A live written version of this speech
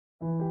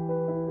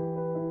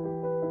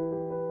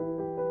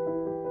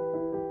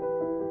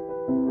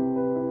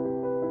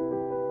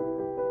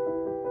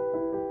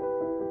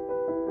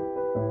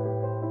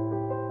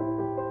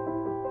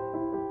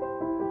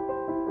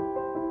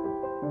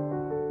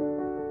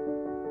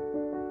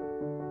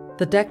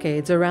The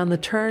decades around the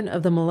turn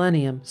of the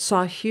millennium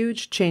saw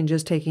huge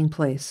changes taking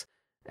place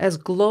as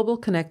global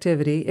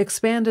connectivity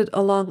expanded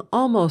along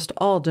almost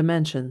all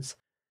dimensions.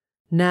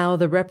 Now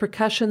the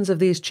repercussions of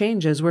these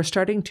changes were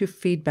starting to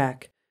feed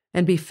back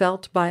and be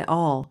felt by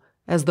all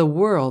as the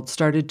world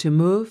started to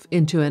move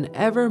into an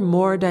ever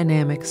more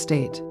dynamic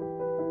state.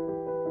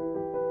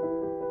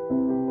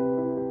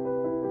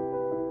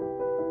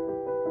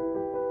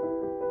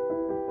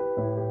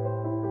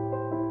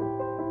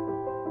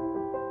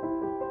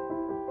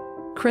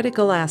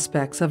 Critical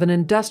aspects of an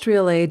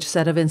industrial age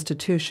set of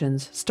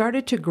institutions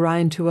started to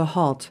grind to a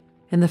halt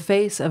in the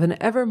face of an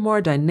ever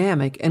more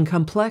dynamic and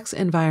complex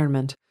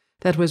environment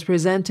that was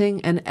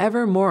presenting an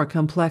ever more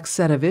complex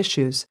set of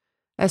issues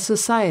as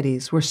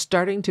societies were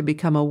starting to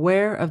become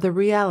aware of the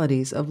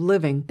realities of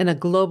living in a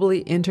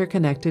globally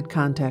interconnected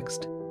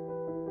context.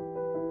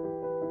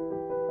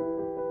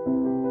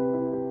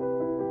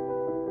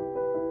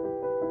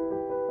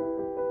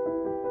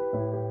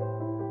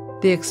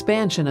 The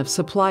expansion of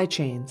supply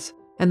chains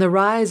and the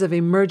rise of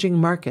emerging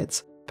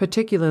markets,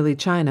 particularly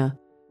China,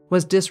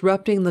 was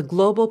disrupting the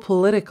global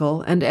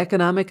political and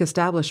economic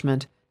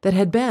establishment that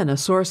had been a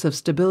source of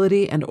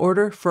stability and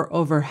order for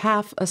over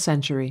half a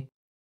century.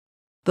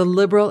 The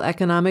liberal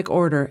economic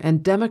order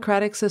and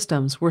democratic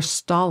systems were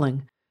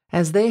stalling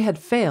as they had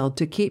failed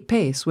to keep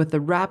pace with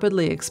the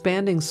rapidly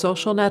expanding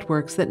social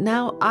networks that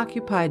now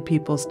occupied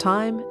people's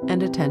time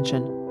and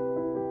attention.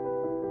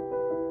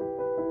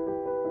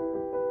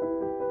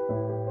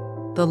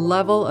 The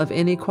level of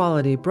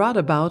inequality brought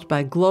about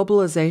by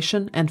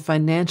globalization and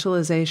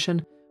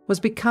financialization was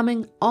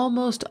becoming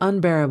almost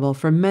unbearable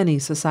for many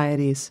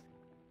societies.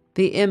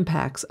 The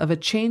impacts of a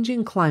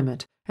changing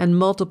climate and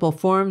multiple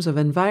forms of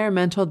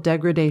environmental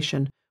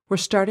degradation were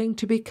starting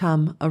to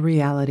become a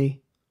reality.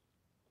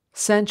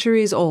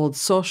 Centuries-old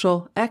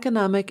social,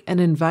 economic, and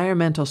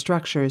environmental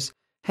structures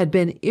had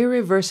been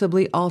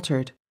irreversibly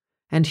altered,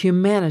 and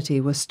humanity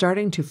was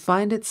starting to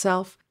find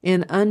itself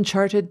in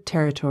uncharted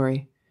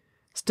territory.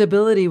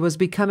 Stability was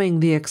becoming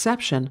the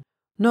exception,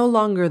 no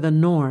longer the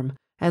norm,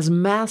 as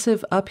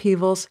massive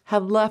upheavals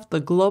have left the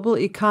global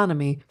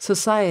economy,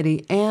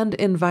 society, and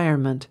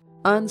environment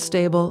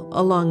unstable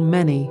along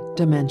many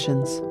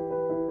dimensions.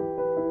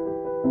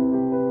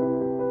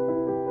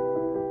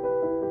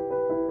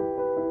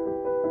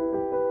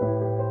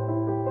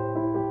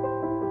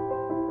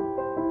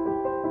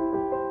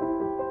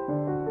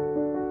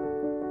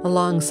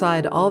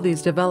 Alongside all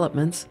these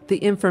developments, the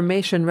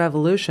information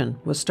revolution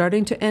was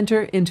starting to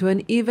enter into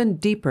an even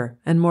deeper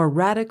and more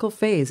radical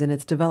phase in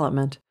its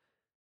development.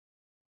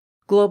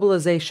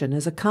 Globalization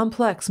is a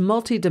complex,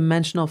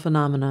 multidimensional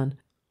phenomenon,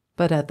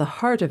 but at the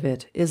heart of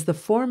it is the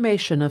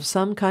formation of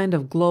some kind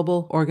of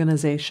global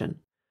organization.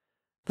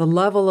 The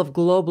level of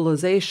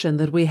globalization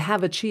that we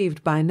have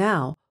achieved by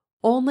now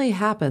only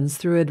happens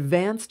through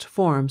advanced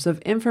forms of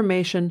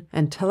information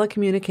and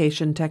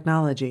telecommunication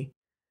technology.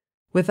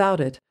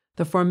 Without it,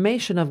 the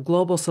formation of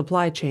global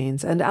supply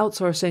chains and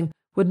outsourcing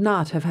would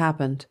not have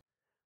happened.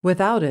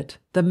 Without it,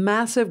 the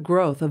massive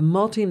growth of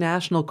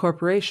multinational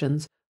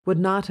corporations would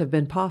not have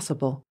been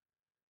possible.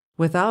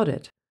 Without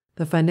it,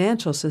 the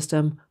financial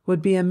system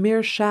would be a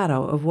mere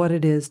shadow of what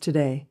it is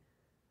today.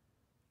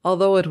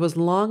 Although it was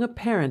long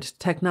apparent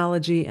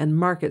technology and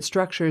market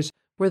structures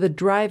were the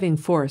driving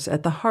force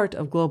at the heart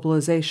of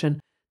globalization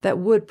that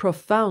would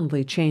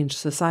profoundly change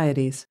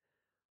societies,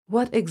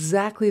 what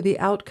exactly the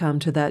outcome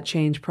to that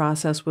change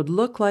process would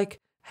look like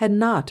had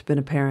not been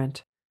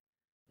apparent.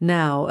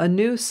 Now, a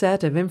new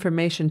set of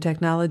information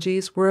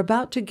technologies were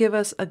about to give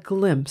us a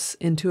glimpse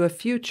into a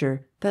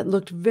future that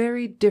looked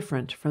very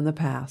different from the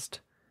past.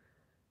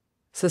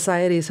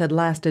 Societies had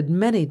lasted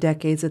many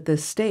decades at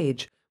this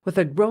stage, with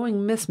a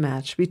growing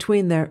mismatch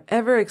between their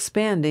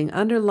ever-expanding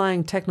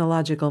underlying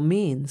technological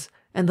means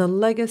and the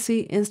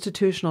legacy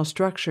institutional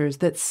structures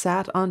that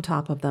sat on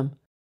top of them.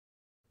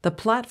 The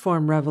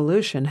platform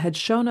revolution had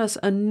shown us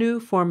a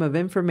new form of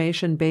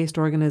information-based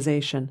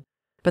organization,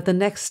 but the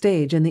next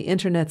stage in the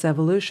Internet's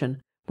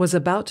evolution was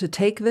about to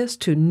take this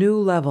to new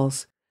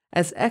levels,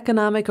 as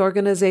economic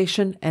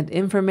organization and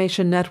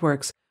information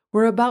networks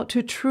were about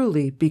to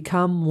truly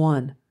become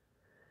one.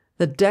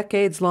 The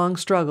decades-long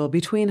struggle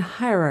between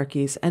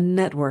hierarchies and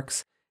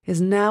networks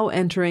is now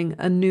entering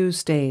a new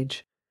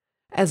stage,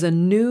 as a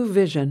new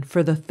vision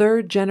for the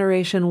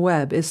third-generation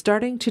web is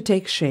starting to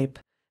take shape,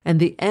 and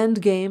the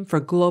end game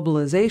for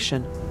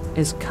globalization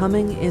is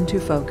coming into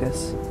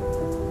focus.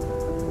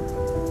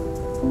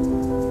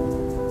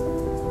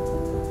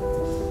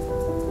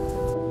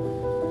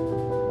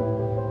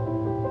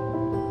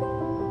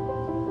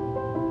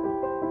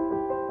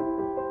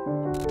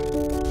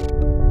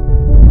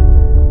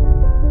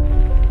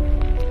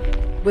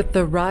 With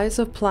the rise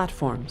of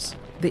platforms,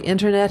 the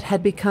Internet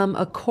had become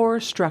a core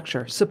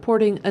structure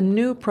supporting a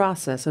new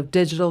process of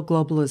digital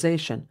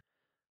globalization.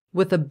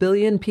 With 1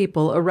 billion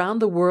people around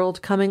the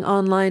world coming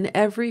online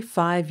every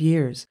 5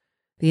 years,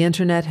 the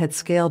Internet had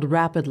scaled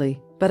rapidly,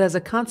 but as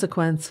a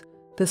consequence,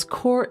 this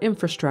core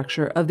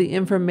infrastructure of the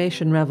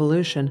information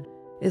revolution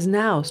is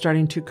now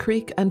starting to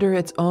creak under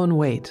its own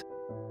weight.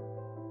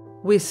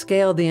 We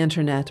scaled the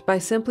internet by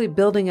simply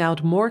building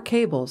out more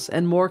cables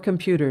and more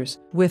computers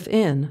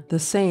within the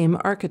same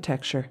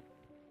architecture.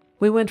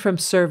 We went from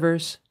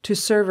servers to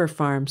server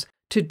farms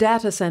to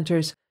data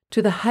centers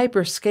to the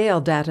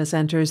hyperscale data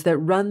centers that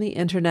run the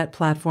internet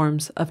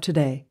platforms of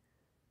today.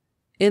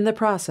 In the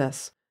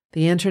process,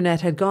 the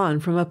internet had gone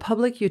from a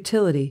public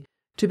utility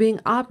to being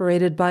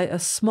operated by a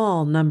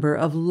small number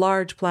of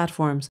large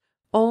platforms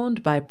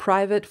owned by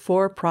private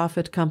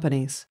for-profit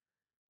companies.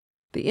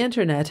 The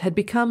internet had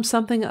become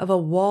something of a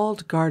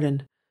walled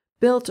garden,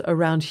 built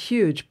around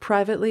huge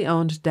privately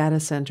owned data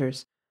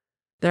centers.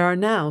 There are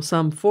now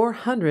some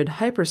 400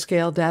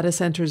 hyperscale data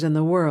centers in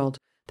the world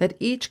that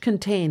each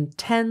contain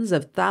tens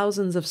of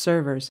thousands of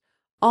servers.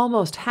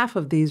 Almost half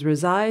of these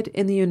reside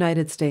in the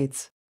United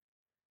States.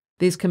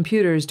 These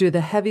computers do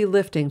the heavy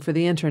lifting for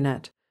the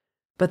internet,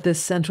 but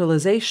this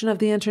centralization of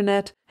the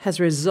internet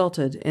has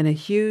resulted in a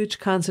huge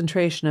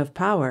concentration of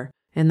power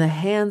in the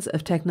hands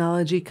of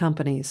technology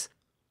companies.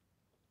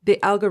 The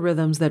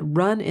algorithms that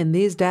run in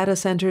these data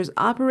centers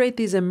operate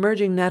these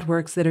emerging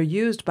networks that are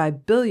used by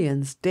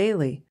billions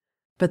daily,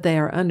 but they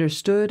are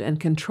understood and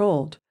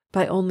controlled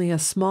by only a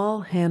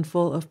small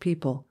handful of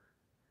people.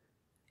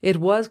 It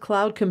was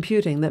cloud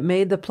computing that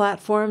made the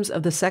platforms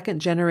of the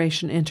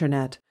second-generation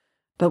internet,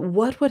 but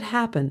what would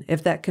happen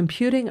if that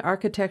computing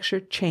architecture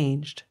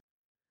changed?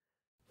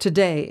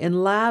 Today,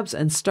 in labs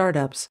and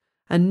startups,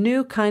 a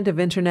new kind of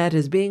internet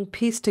is being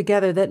pieced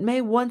together that may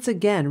once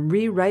again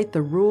rewrite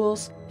the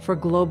rules for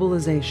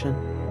globalization.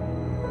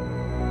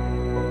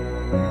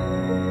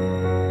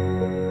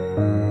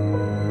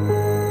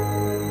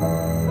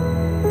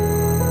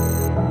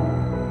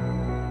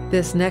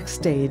 This next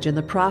stage in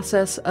the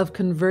process of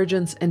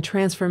convergence and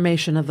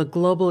transformation of the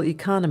global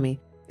economy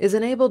is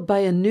enabled by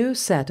a new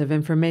set of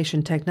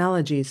information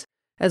technologies,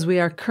 as we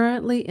are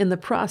currently in the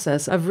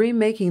process of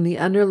remaking the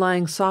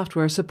underlying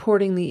software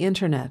supporting the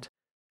internet,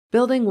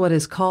 building what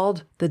is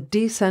called the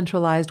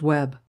decentralized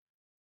web.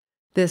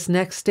 This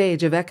next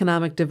stage of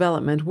economic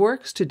development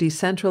works to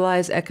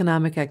decentralize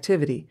economic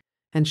activity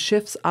and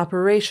shifts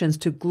operations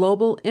to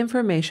global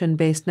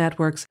information-based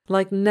networks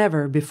like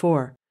never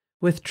before,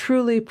 with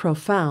truly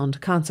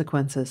profound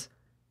consequences.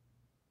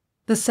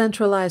 The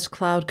centralized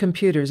cloud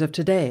computers of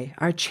today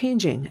are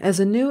changing as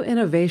a new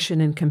innovation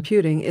in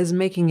computing is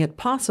making it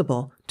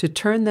possible to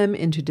turn them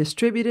into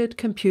distributed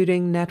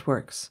computing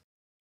networks.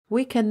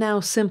 We can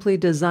now simply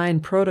design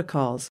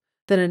protocols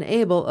that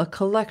enable a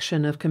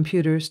collection of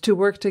computers to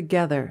work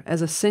together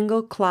as a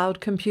single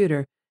cloud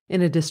computer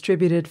in a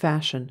distributed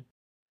fashion.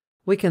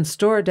 We can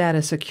store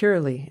data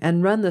securely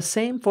and run the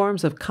same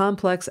forms of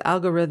complex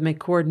algorithmic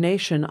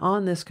coordination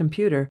on this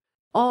computer,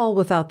 all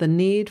without the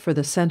need for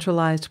the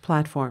centralized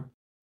platform.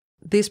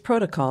 These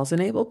protocols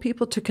enable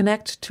people to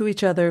connect to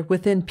each other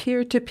within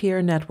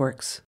peer-to-peer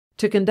networks,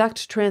 to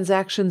conduct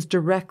transactions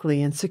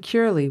directly and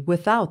securely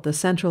without the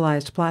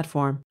centralized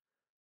platform.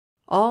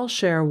 All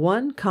share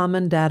one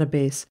common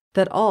database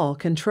that all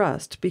can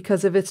trust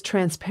because of its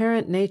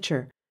transparent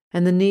nature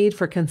and the need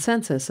for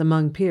consensus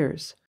among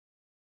peers.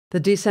 The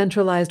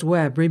decentralized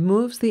web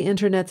removes the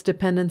Internet's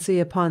dependency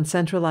upon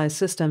centralized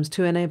systems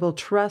to enable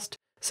trust,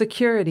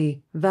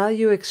 security,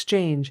 value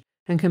exchange,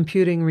 and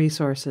computing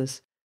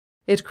resources.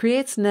 It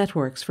creates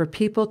networks for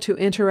people to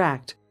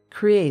interact,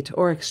 create,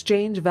 or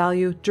exchange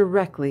value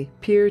directly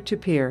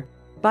peer-to-peer,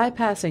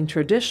 bypassing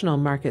traditional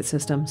market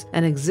systems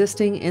and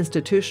existing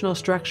institutional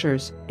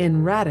structures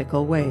in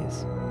radical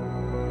ways.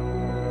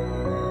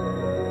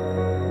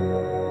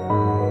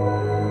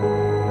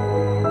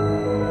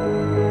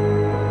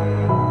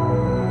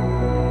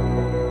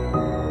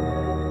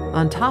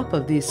 On top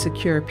of these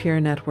secure peer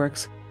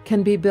networks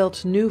can be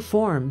built new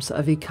forms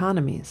of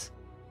economies.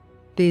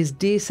 These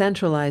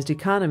decentralized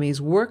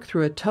economies work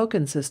through a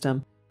token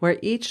system where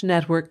each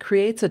network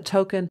creates a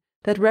token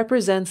that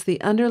represents the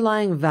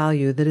underlying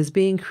value that is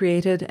being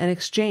created and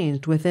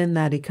exchanged within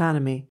that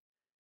economy.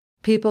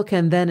 People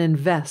can then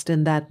invest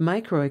in that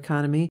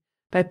microeconomy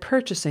by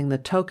purchasing the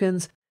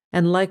tokens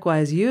and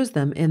likewise use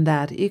them in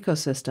that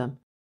ecosystem.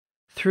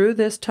 Through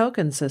this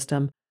token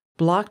system,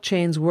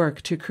 blockchains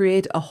work to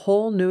create a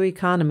whole new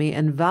economy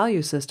and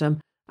value system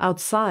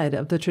outside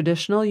of the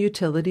traditional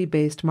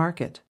utility-based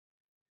market.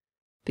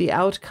 The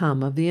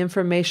outcome of the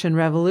information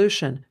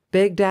revolution,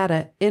 big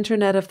data,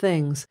 Internet of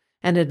Things,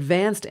 and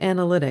advanced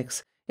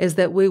analytics is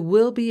that we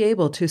will be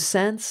able to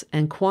sense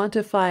and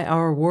quantify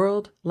our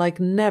world like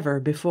never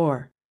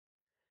before.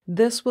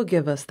 This will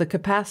give us the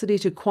capacity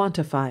to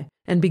quantify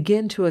and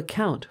begin to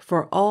account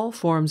for all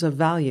forms of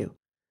value.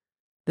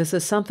 This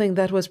is something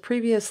that was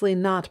previously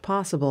not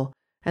possible,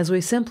 as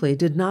we simply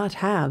did not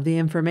have the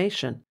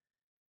information.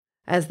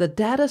 As the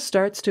data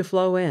starts to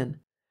flow in,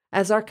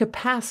 as our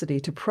capacity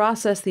to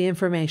process the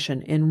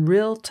information in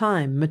real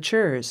time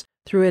matures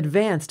through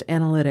advanced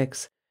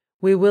analytics,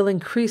 we will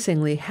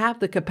increasingly have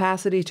the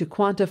capacity to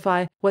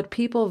quantify what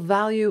people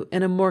value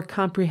in a more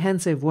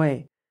comprehensive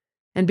way,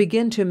 and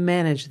begin to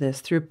manage this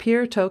through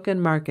peer token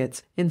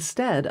markets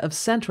instead of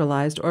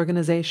centralized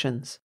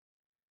organizations.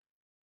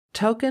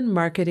 Token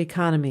market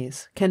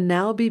economies can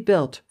now be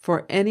built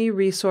for any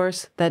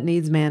resource that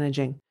needs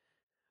managing.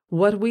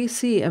 What we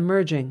see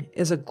emerging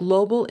is a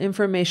global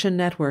information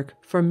network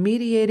for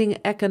mediating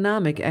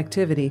economic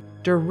activity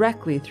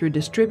directly through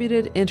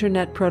distributed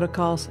internet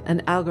protocols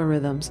and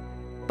algorithms,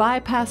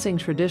 bypassing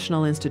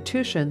traditional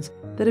institutions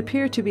that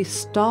appear to be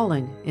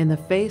stalling in the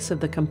face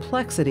of the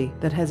complexity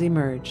that has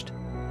emerged.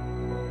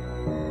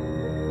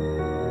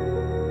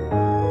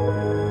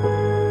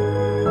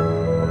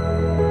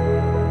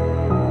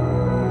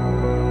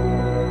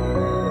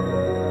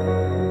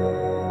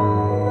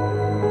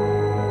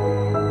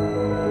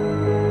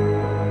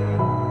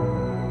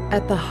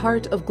 At the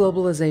heart of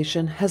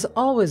globalization has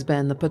always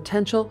been the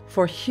potential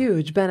for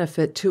huge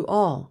benefit to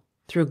all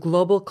through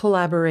global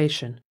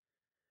collaboration.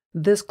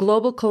 This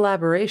global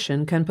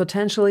collaboration can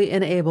potentially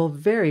enable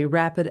very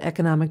rapid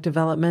economic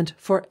development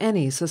for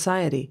any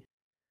society.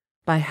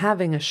 By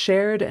having a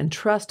shared and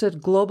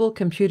trusted global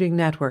computing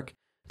network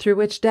through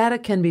which data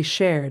can be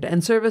shared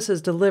and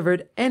services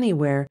delivered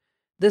anywhere,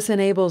 this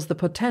enables the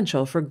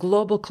potential for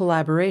global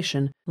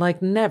collaboration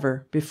like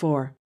never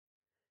before.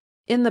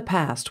 In the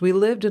past, we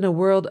lived in a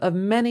world of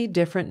many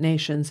different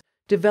nations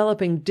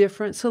developing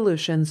different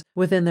solutions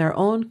within their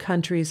own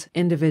countries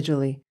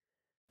individually,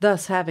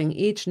 thus having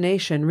each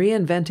nation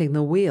reinventing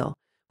the wheel,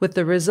 with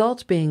the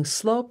result being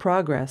slow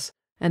progress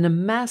and a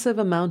massive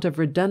amount of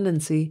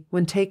redundancy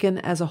when taken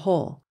as a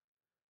whole.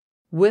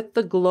 With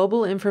the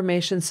global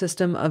information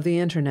system of the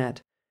Internet,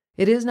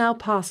 it is now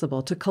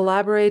possible to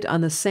collaborate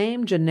on the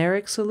same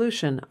generic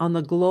solution on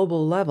the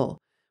global level,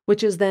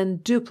 which is then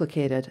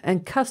duplicated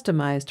and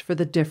customized for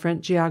the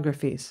different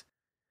geographies.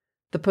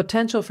 The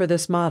potential for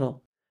this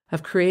model,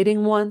 of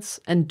creating once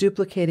and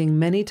duplicating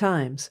many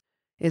times,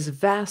 is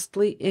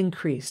vastly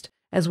increased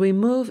as we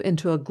move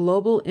into a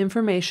global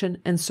information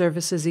and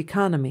services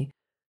economy,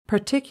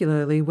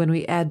 particularly when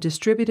we add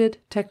distributed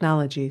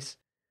technologies.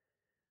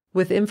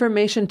 With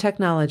information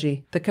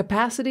technology, the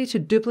capacity to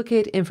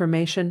duplicate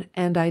information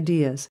and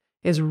ideas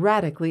is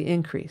radically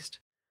increased.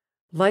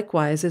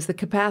 Likewise is the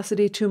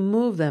capacity to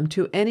move them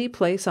to any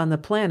place on the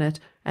planet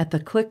at the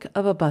click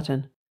of a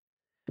button.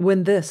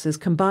 When this is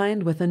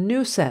combined with a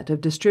new set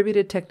of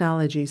distributed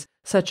technologies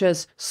such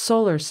as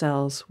solar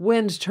cells,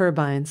 wind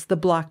turbines, the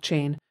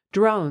blockchain,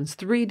 drones,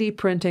 3D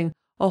printing,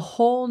 a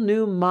whole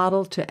new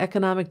model to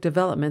economic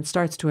development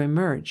starts to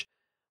emerge,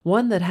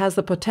 one that has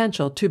the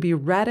potential to be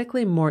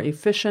radically more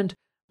efficient,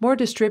 more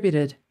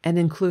distributed, and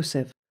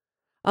inclusive.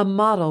 A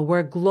model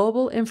where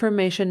global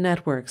information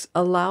networks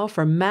allow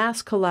for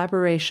mass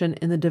collaboration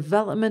in the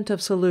development of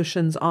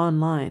solutions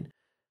online,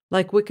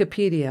 like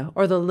Wikipedia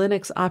or the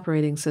Linux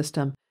operating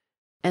system,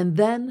 and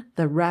then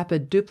the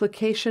rapid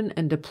duplication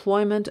and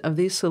deployment of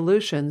these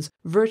solutions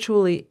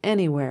virtually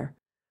anywhere,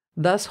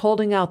 thus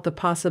holding out the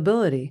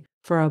possibility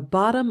for a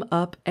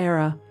bottom-up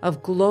era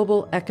of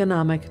global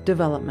economic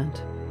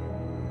development.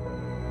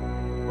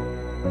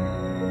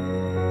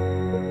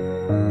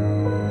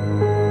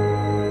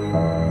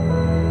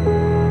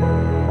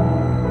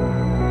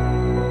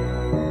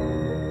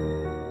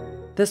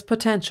 This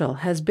potential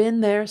has been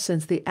there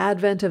since the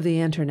advent of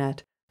the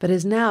Internet, but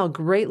is now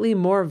greatly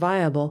more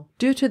viable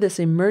due to this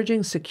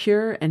emerging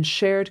secure and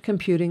shared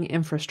computing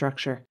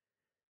infrastructure.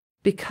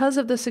 Because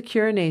of the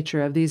secure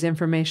nature of these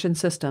information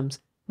systems,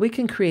 we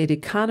can create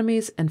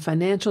economies and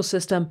financial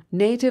system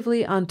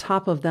natively on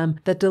top of them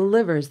that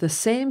delivers the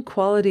same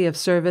quality of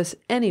service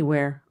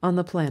anywhere on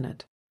the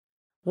planet.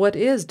 What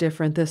is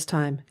different this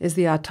time is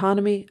the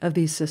autonomy of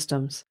these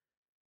systems.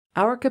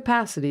 Our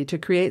capacity to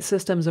create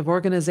systems of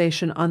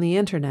organization on the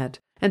Internet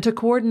and to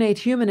coordinate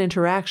human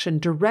interaction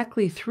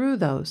directly through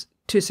those,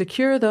 to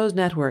secure those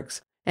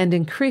networks, and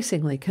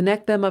increasingly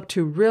connect them up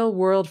to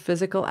real-world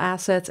physical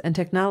assets and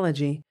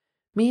technology,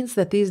 means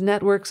that these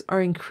networks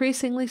are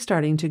increasingly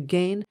starting to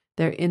gain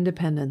their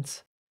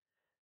independence.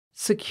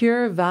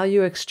 Secure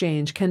value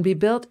exchange can be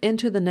built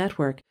into the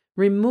network,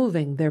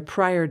 removing their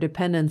prior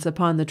dependence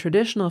upon the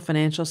traditional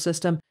financial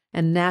system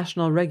and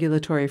national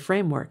regulatory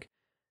framework.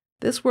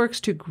 This works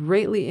to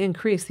greatly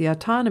increase the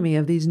autonomy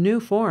of these new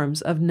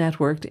forms of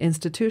networked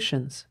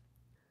institutions.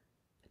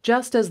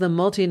 Just as the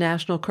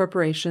multinational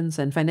corporations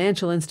and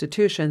financial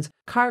institutions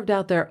carved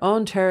out their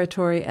own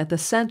territory at the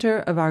center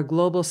of our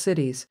global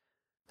cities,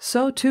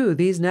 so too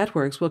these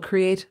networks will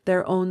create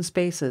their own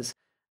spaces,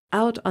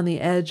 out on the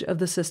edge of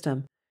the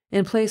system,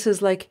 in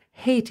places like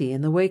Haiti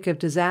in the wake of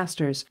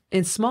disasters,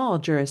 in small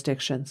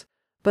jurisdictions,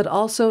 but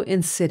also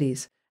in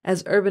cities,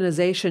 as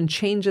urbanization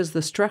changes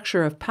the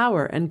structure of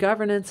power and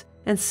governance,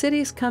 and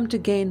cities come to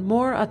gain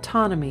more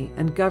autonomy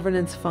and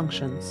governance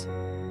functions.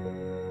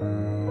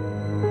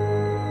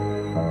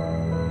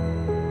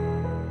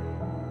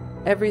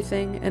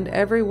 Everything and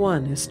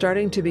everyone is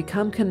starting to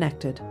become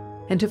connected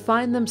and to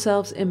find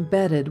themselves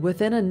embedded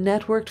within a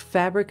networked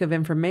fabric of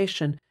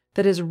information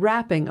that is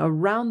wrapping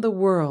around the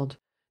world,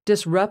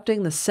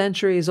 disrupting the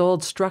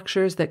centuries-old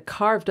structures that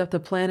carved up the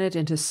planet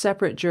into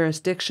separate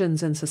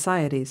jurisdictions and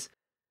societies.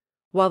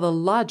 While the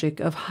logic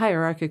of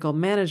hierarchical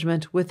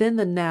management within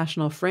the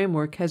national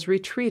framework has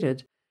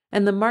retreated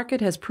and the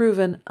market has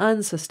proven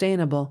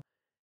unsustainable,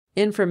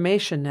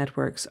 information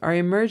networks are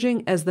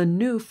emerging as the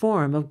new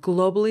form of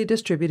globally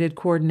distributed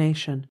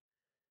coordination.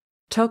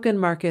 Token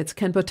markets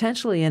can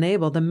potentially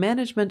enable the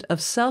management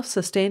of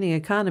self-sustaining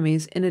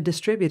economies in a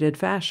distributed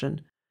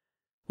fashion,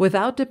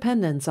 without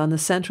dependence on the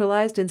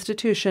centralized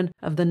institution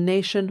of the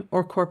nation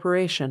or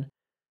corporation.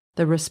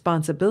 The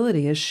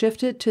responsibility is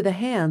shifted to the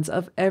hands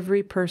of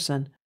every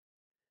person.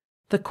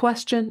 The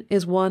question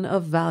is one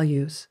of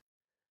values.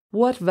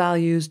 What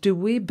values do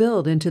we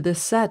build into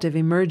this set of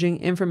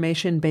emerging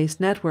information-based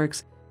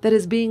networks that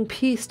is being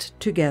pieced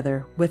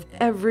together with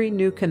every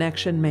new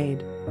connection made?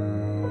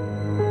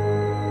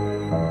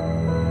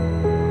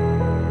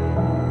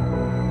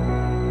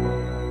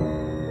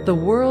 The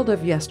world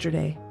of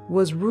yesterday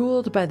was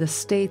ruled by the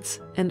states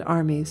and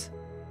armies.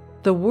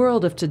 The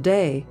world of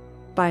today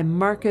by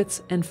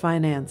markets and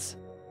finance.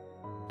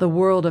 The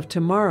world of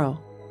tomorrow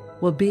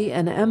will be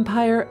an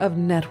empire of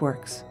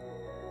networks.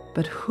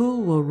 But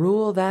who will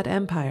rule that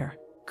empire?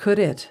 Could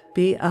it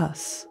be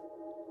us?